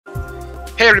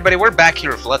Hey everybody, we're back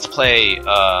here for Let's Play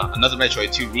another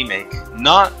Metroid 2 remake.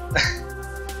 Not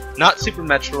not Super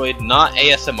Metroid, not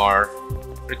ASMR,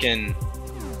 freaking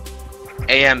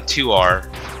AM2R.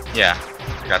 Yeah,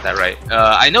 I got that right.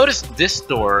 I noticed this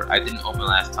door I didn't open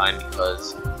last time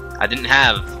because I didn't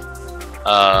have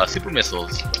super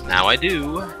missiles. Now I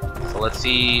do. So let's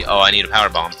see. Oh, I need a power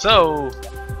bomb. So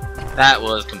that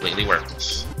was completely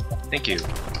worthless. Thank you.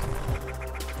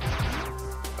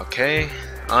 Okay.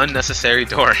 Unnecessary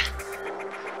door.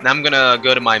 Now I'm gonna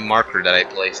go to my marker that I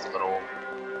placed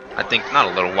not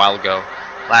a little while ago,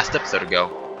 last episode ago.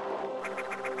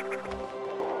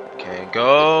 Okay,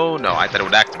 go. No, I thought it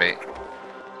would activate.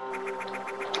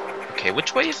 Okay,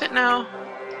 which way is it now?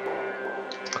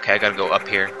 Okay, I gotta go up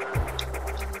here.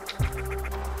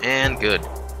 And good.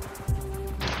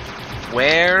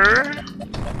 Where?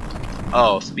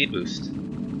 Oh, speed boost.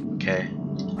 Okay.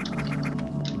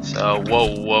 So,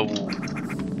 whoa.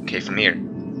 Okay, from here.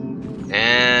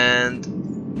 And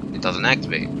it doesn't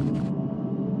activate.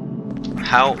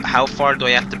 How far do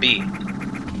I have to be?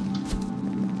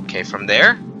 Okay, from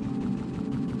there?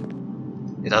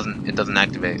 It doesn't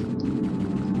activate.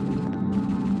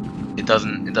 It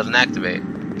doesn't activate.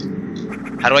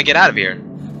 How do I get out of here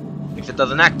if it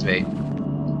doesn't activate?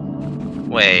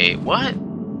 Wait, what?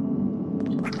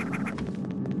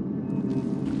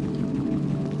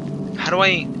 How do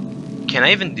I... Can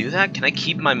I even do that? Can I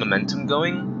keep my momentum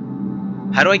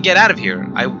going? How do I get out of here?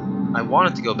 I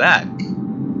wanted to go back,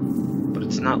 but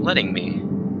it's not letting me.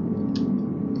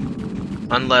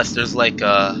 Unless there's like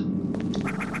a...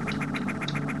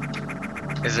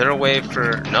 Is there a way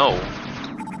for... No.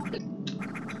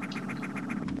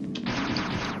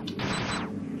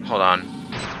 Hold on.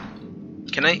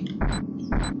 Can I...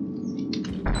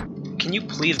 Can you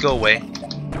please go away?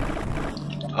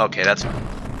 Okay, that's...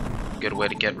 good way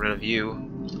to get rid of you.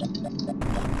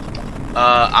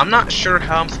 I'm not sure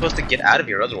how I'm supposed to get out of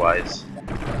here otherwise.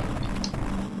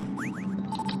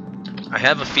 I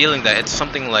have a feeling that it's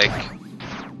something like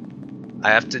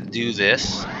I have to do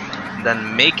this,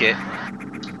 then make it,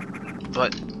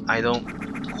 but I don't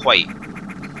quite.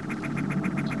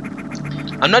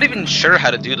 I'm not even sure how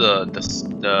to do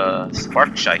the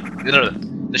spark shine.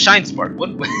 The shine spark. What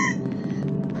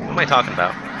am I talking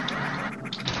about?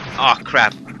 Oh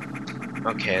crap.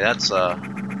 Okay, that's a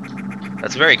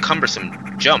very cumbersome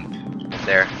jump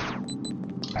there.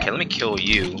 Okay, let me kill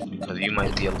you because you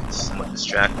might be somewhat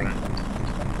distracting.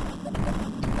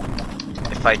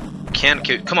 If I can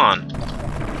kill, come on,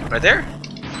 right there?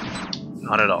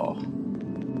 Not at all.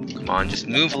 Come on, just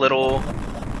move a little.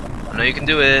 I know you can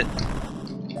do it.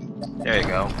 There you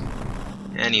go.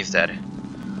 And he's dead.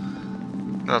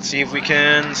 Now let's see if we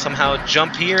can somehow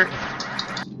jump here.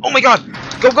 Oh my God!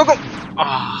 Go!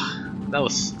 Ah. That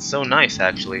was so nice,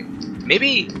 actually.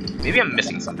 Maybe I'm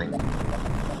missing something.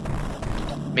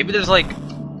 Maybe there's like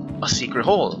a secret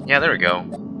hole. Yeah, there we go.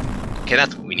 Okay,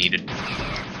 that's what we needed.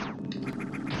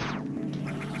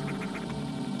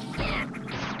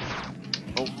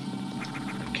 Oh.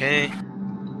 Okay.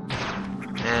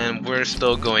 And we're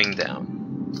still going down.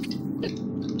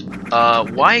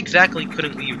 Why exactly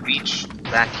couldn't we reach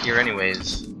back here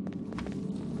anyways?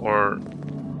 Or...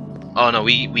 Oh no,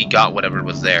 we got whatever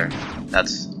was there.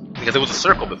 That's because it was a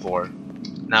circle before.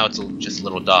 Now it's just a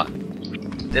little dot.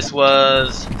 This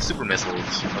was super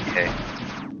missiles. Okay.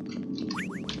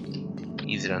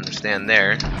 Easy to understand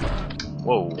there.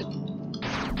 Whoa.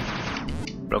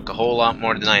 Broke a whole lot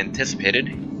more than I anticipated.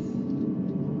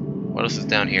 What else is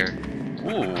down here?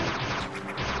 Ooh.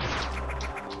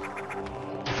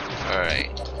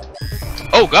 Alright.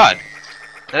 Oh God!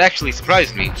 That actually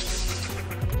surprised me.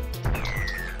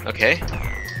 Okay.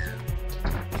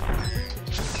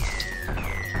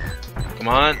 Come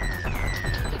on.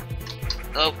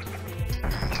 Oh.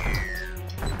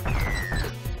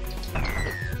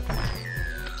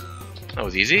 That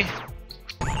was easy.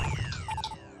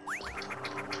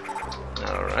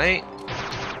 Alright.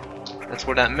 That's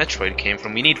where that Metroid came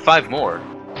from. We need 5 more.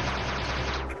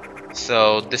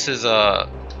 So this is a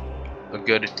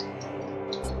good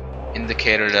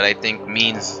indicator that I think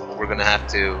means we're gonna have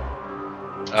to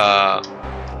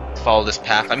follow this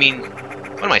path. I mean,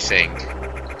 what am I saying?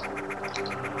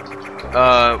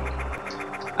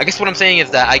 I guess what I'm saying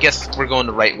is that I guess we're going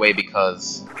the right way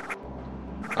because...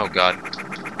 Oh God.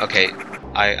 Okay,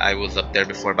 I was up there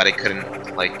before, but I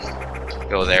couldn't, like,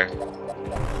 go there.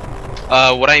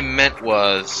 What I meant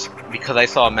was, because I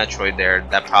saw a Metroid there,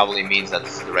 that probably means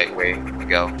that's the right way to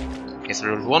go. Okay, so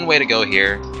there's one way to go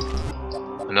here.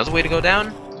 Another way to go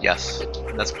down? Yes.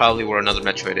 That's probably where another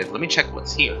Metroid is. Let me check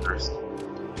what's here first.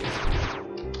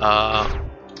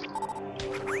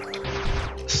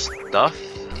 Stuff?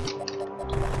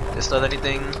 This does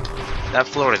anything? That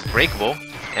floor is breakable,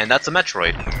 and that's a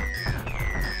Metroid.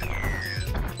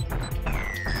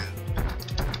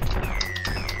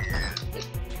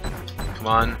 Come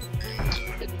on.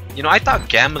 You know, I thought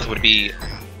Gammas would be,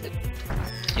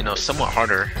 you know, somewhat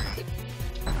harder.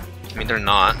 I mean, they're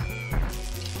not.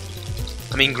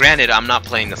 I mean, granted, I'm not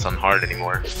playing this on hard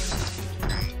anymore.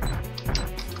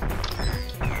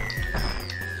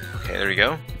 Okay, there we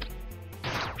go.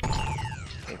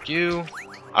 Thank you.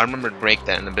 I'll remember to break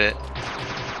that in a bit.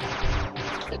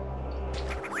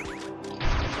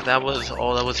 That was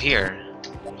all that was here.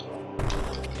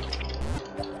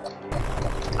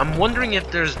 I'm wondering if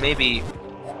there's maybe...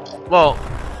 Well,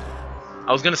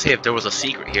 I was gonna say if there was a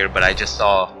secret here, but I just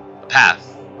saw a path.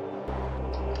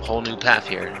 A whole new path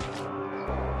here.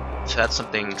 So that's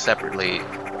something separately.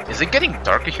 Is it getting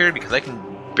darker here? Because I can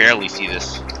barely see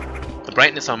this. The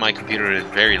brightness on my computer is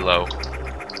very low.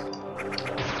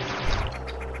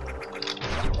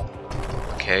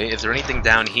 Okay, is there anything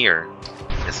down here?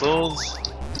 Missiles?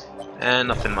 And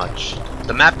nothing much.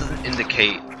 The map doesn't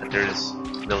indicate that there's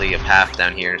really a path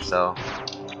down here, so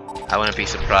I wouldn't be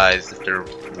surprised if there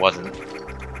wasn't.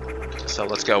 So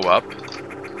let's go up.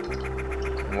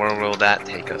 Where will that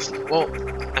take us? Well,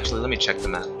 actually, let me check the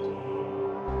map.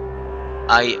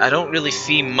 I don't really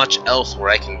see much else where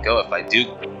I can go if I do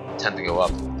tend to go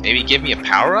up. Maybe give me a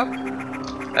power-up?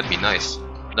 That'd be nice.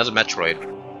 Another Metroid.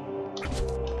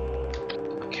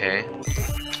 Okay.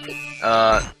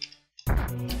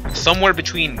 Somewhere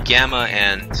between Gamma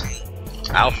and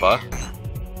Alpha.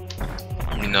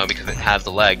 You know, because it has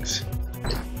the legs.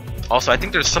 Also, I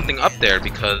think there's something up there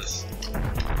because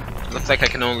it looks like I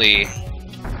can only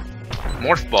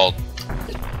Morph Ball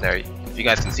there. If you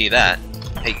guys can see that.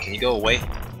 Hey, can you go away?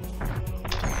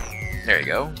 There you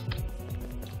go.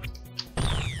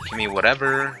 Give me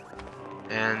whatever.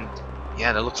 And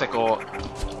yeah, that looks like a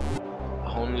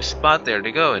whole new spot there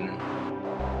to go in.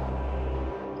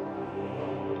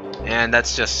 And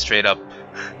that's just straight up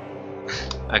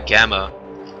a Gamma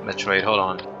Metroid. Hold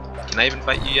on. Can I even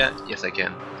fight you yet? Yes, I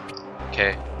can.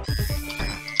 Okay.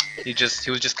 He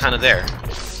was just kind of there.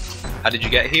 How did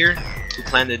you get here? Who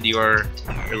planted your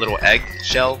little egg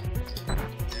shell?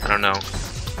 I don't know.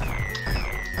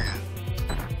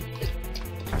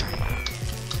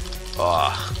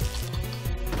 Oh.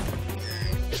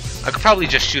 I could probably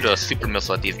just shoot a super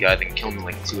missile at these guys and kill them in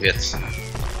like 2 hits.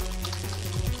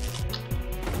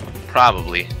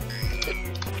 Probably.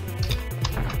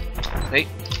 Hey.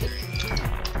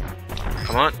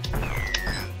 Come on.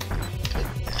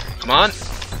 Come on.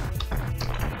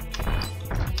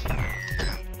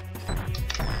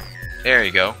 There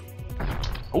you go.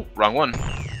 Oh, wrong one.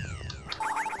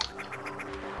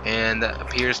 And that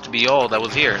appears to be all that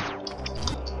was here.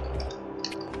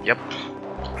 Yep.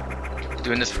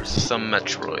 Doing this for some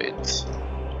Metroids.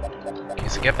 Okay,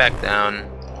 so get back down.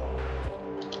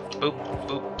 Boop,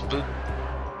 boop, boop.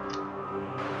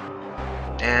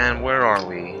 And where are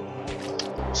we?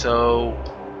 So,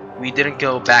 we didn't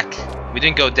go back. We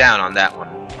didn't go down on that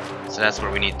one. So that's where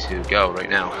we need to go right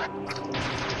now.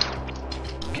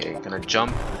 Okay, gonna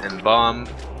jump and bomb.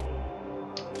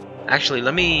 Actually,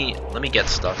 let me get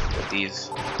stuff with these,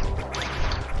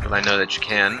 because I know that you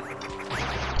can.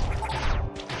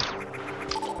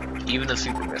 Even a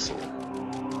super missile.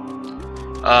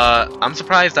 I'm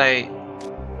surprised I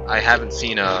haven't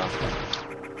seen a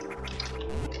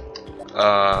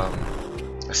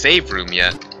save room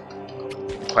yet.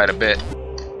 Quite a bit,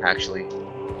 actually.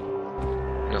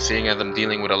 You know, seeing as I'm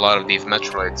dealing with a lot of these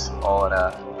Metroids all at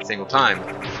a single time.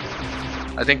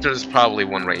 I think there's probably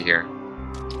one right here.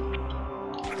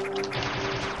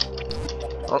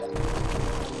 Oh.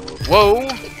 Whoa!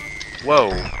 Whoa.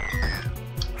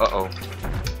 Uh-oh.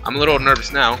 I'm a little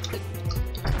nervous now.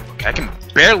 Okay, I can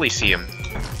barely see him.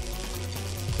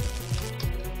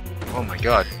 Oh my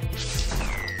god.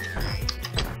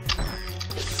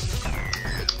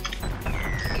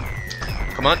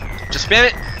 Come on, just spam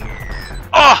it!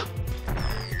 Oh!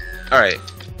 Alright.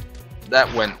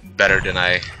 That went better than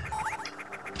I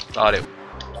thought it...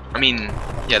 I mean,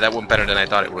 yeah, that went better than I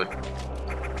thought it would.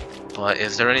 But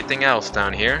is there anything else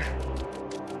down here?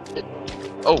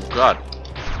 Oh god.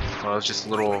 Oh, it's just a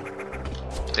little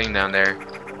thing down there.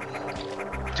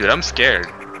 Dude, I'm scared.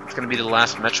 It's gonna be the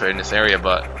last Metroid in this area,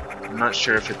 but I'm not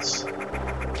sure if it's...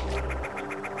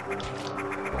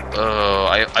 Oh,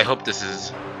 I hope this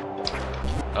is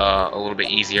a little bit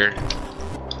easier,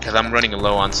 because I'm running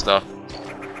low on stuff.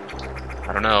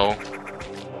 I don't know.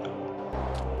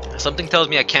 Something tells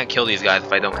me I can't kill these guys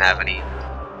if I don't have any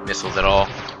missiles at all.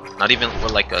 Not even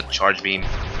with like a charge beam.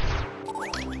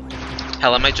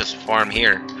 Hell, I might just farm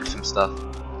here for some stuff.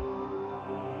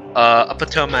 Up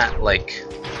until I'm at, like,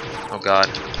 oh god,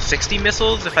 60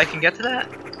 missiles if I can get to that?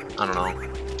 I don't know.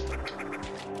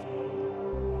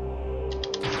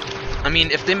 I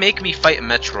mean, if they make me fight a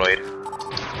Metroid,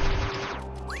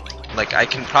 like, I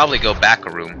can probably go back a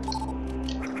room.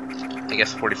 I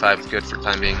guess 45 is good for the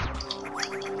time being.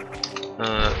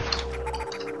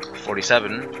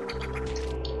 47.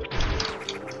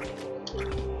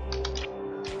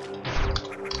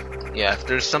 Yeah, if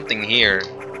there's something here,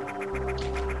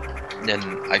 then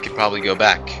I could probably go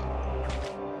back.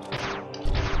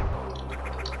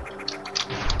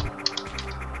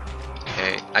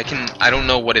 Okay, I don't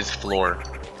know what is floor.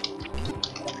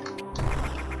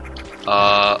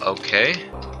 Okay.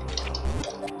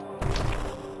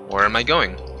 Where am I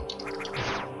going?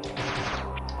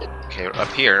 Okay, we're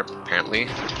up here, apparently.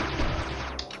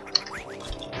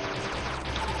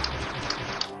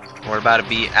 We're about to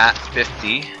be at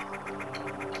 50.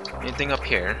 Anything up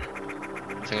here?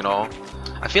 Nothing at all.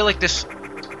 I feel like there's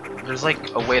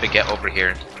like a way to get over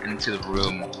here into the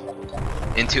room,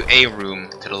 into a room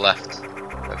to the left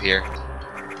of here,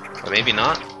 but maybe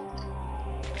not.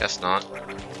 Guess not.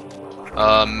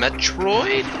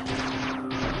 Metroid?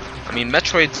 I mean,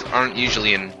 Metroids aren't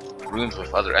usually in rooms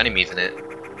with other enemies in it.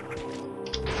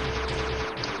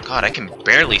 God, I can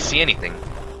barely see anything.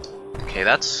 Okay,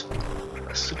 that's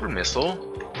a super missile.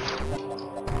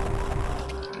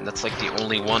 And that's like the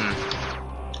only one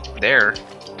there.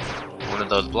 One of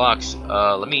those blocks.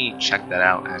 Let me check that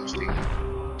out actually.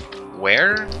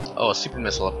 Where? Oh, a super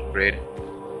missile upgrade.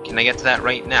 Can I get to that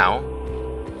right now?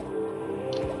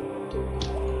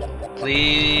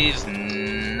 Please?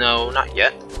 No, not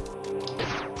yet.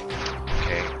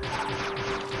 Okay.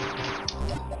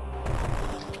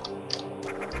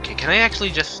 Okay, can I actually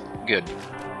just... Good.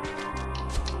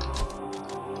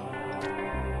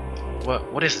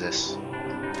 What is this?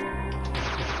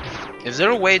 Is there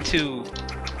a way to...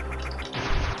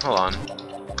 Hold on.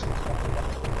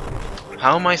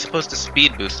 How am I supposed to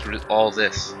speed boost through all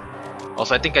this?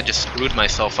 Also, I think I just screwed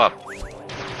myself up.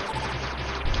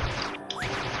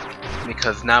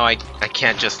 Because now I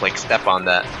can't just like step on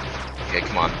that. Okay,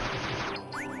 come on.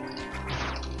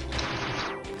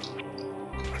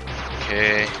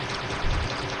 Okay.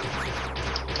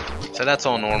 So that's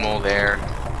all normal there.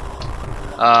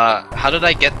 How did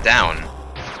I get down?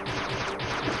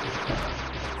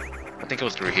 I think it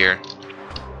was through here.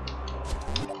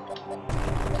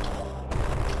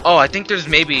 Oh, I think there's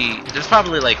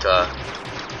probably like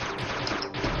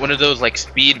one of those like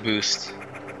speed boost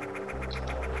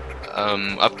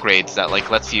upgrades that like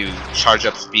lets you charge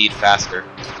up speed faster,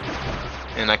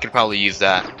 and I could probably use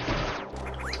that.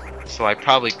 So I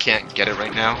probably can't get it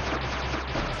right now.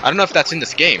 I don't know if that's in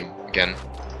this game again.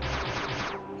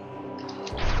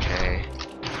 Okay,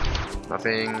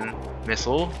 nothing.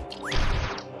 Missile.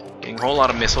 Getting a whole lot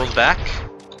of missiles back.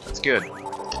 That's good.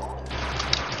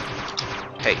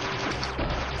 Hey.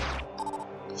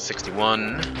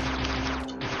 61.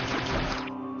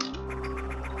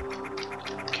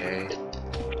 Okay.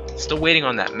 Still waiting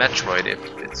on that Metroid if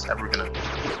it's ever gonna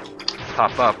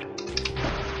pop up.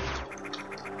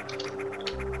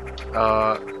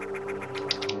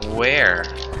 Where?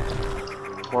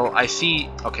 Well, I see...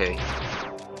 Okay.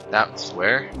 That's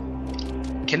where?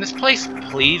 Can this place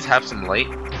please have some light?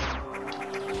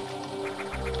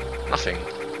 Nothing.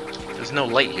 There's no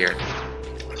light here.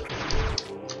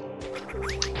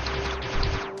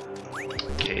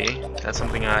 Okay, that's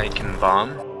something I can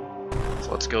bomb.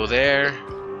 So let's go there.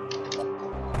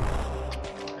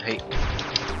 Hey.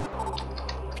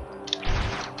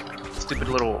 Stupid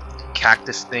little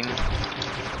cactus thing.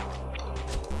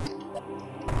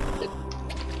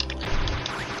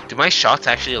 Do my shots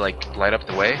actually like light up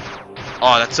the way?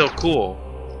 Oh, that's so cool.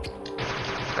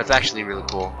 That's actually really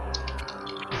cool.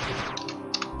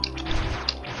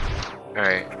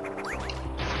 Alright.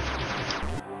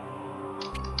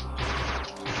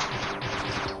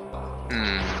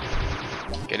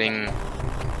 Getting...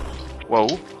 Whoa.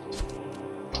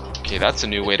 Okay, that's a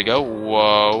new way to go.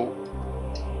 Whoa.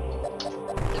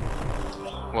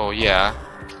 Whoa, yeah.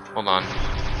 Hold on.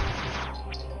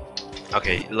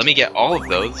 Okay, let me get all of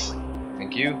those.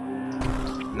 Thank you.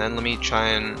 And then let me try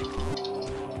and...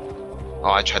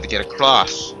 Oh, I tried to get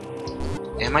across.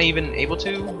 Am I even able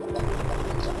to?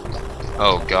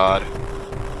 Oh god.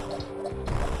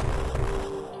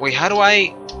 Wait, how do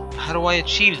I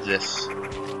achieve this?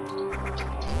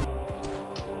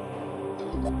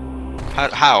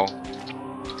 How?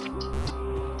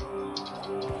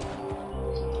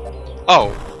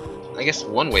 Oh, I guess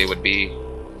one way would be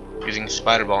using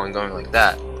Spider Ball and going like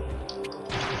that.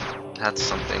 That's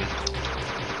something.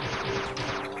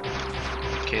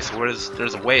 Okay, so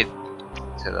there's a way to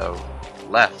the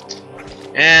left.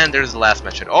 And there's the last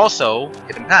mention. Also,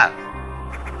 hidden path.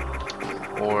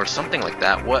 Or something like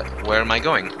that. What? Where am I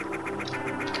going?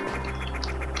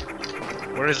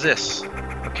 Where is this?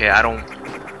 Okay, I don't...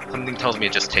 Something tells me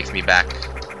it just takes me back.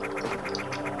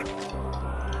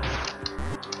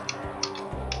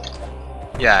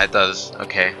 Yeah, it does.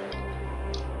 Okay.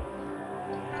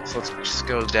 So let's just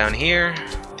go down here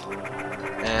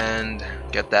and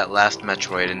get that last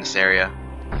Metroid in this area.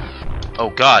 Oh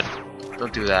god,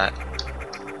 don't do that.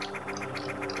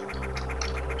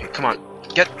 Okay, come on,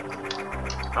 get...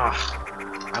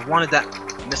 I wanted that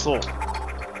missile.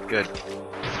 Good.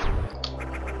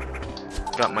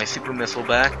 Got my super missile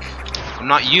back. I'm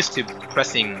not used to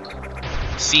pressing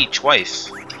C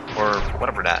twice, or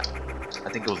whatever that. I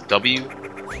think it was W.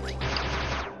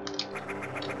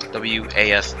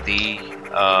 W-A-S-D.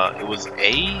 It was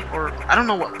A, or I don't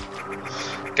know what.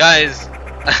 Guys,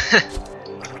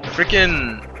 the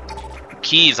freaking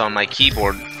keys on my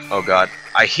keyboard. Oh god,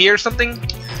 I hear something.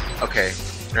 Okay,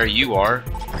 there you are.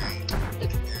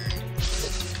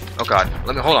 Oh god,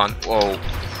 let me hold on. Whoa.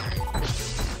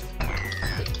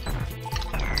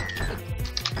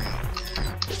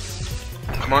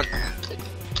 Come on.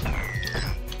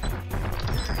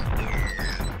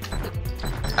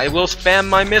 I will spam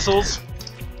my missiles.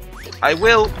 I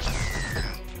will.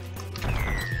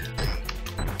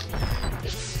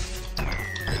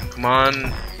 Come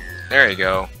on. There you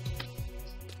go.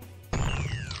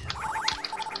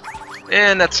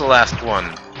 And that's the last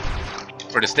one.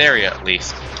 For this area, at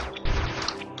least.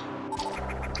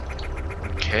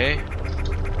 Okay.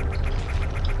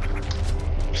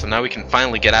 So now we can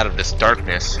finally get out of this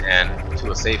darkness and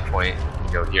to a save point.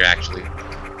 Go here, actually.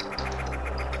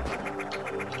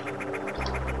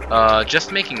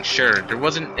 Just making sure there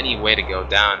wasn't any way to go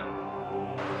down.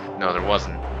 No, there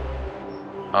wasn't.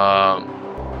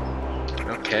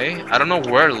 Okay. I don't know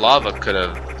where lava could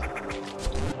have,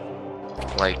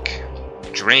 like,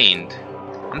 drained.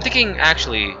 I'm thinking,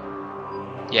 actually,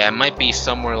 yeah, it might be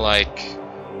somewhere like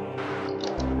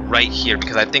right here,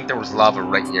 because I think there was lava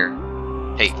right here.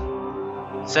 Hey,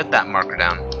 set that marker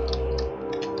down.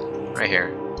 Right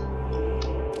here.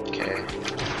 Okay.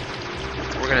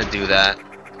 We're gonna do that.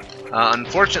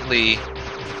 Unfortunately,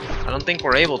 I don't think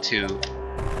we're able to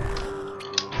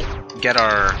get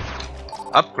our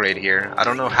upgrade here. I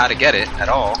don't know how to get it at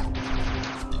all.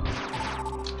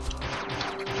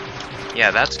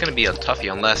 Yeah, that's gonna be a toughie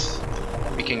unless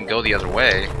we can go the other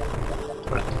way.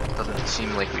 But it doesn't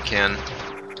seem like we can.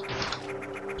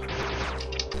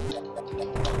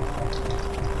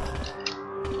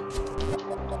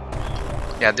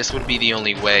 Yeah, this would be the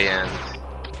only way, and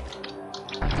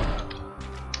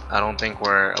I don't think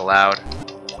we're allowed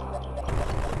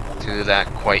to do that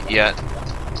quite yet.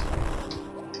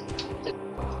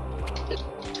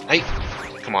 Hey,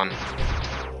 come on.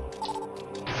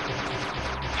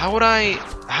 How would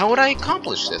I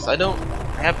accomplish this? I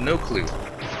have no clue.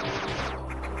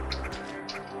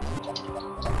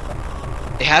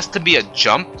 It has to be a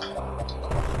jump,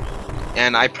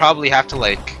 and I probably have to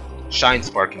like shine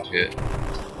spark into it.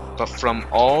 But from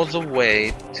all the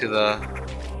way to the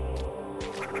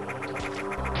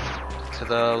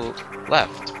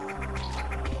left.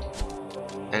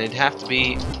 And it'd have to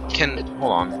be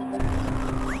hold on.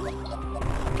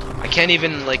 I can't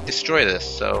even like destroy this,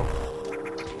 so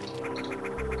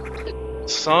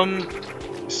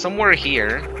somewhere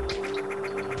here.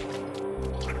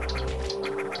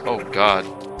 Oh god.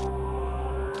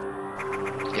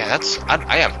 Yeah,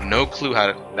 I have no clue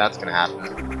how that's gonna happen.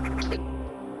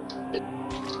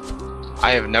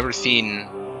 I have never seen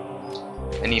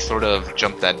any sort of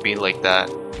jump that be like that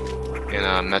in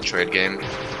a Metroid game.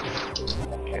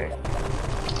 Okay.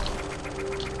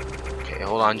 Okay,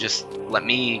 hold on, just let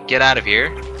me get out of here.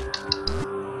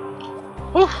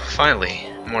 Whew, finally,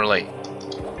 more light.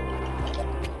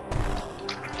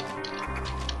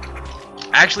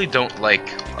 I actually don't like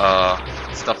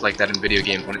stuff like that in video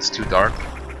games when it's too dark,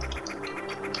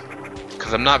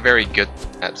 because I'm not very good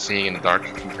at seeing in the dark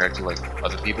compared to like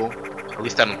other people. At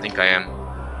least I don't think I am.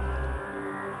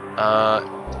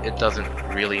 It doesn't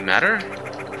really matter.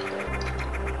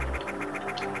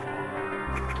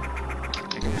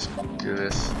 I can just do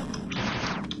this.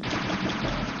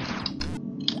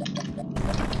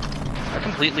 I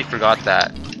completely forgot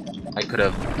that I could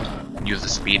have used the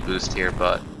speed boost here,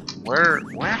 but where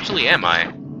actually am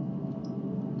I?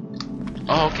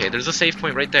 Oh, okay, there's a save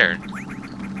point right there.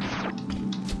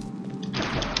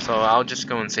 So I'll just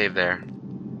go and save there.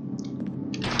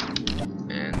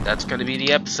 And that's going to be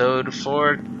the episode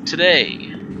for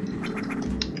today.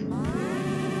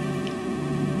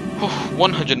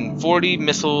 140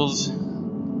 missiles,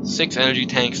 6 energy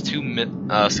tanks,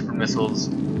 2 super missiles.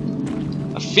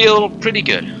 I feel pretty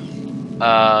good.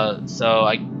 So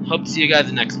I hope to see you guys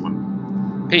in the next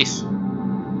one. Peace.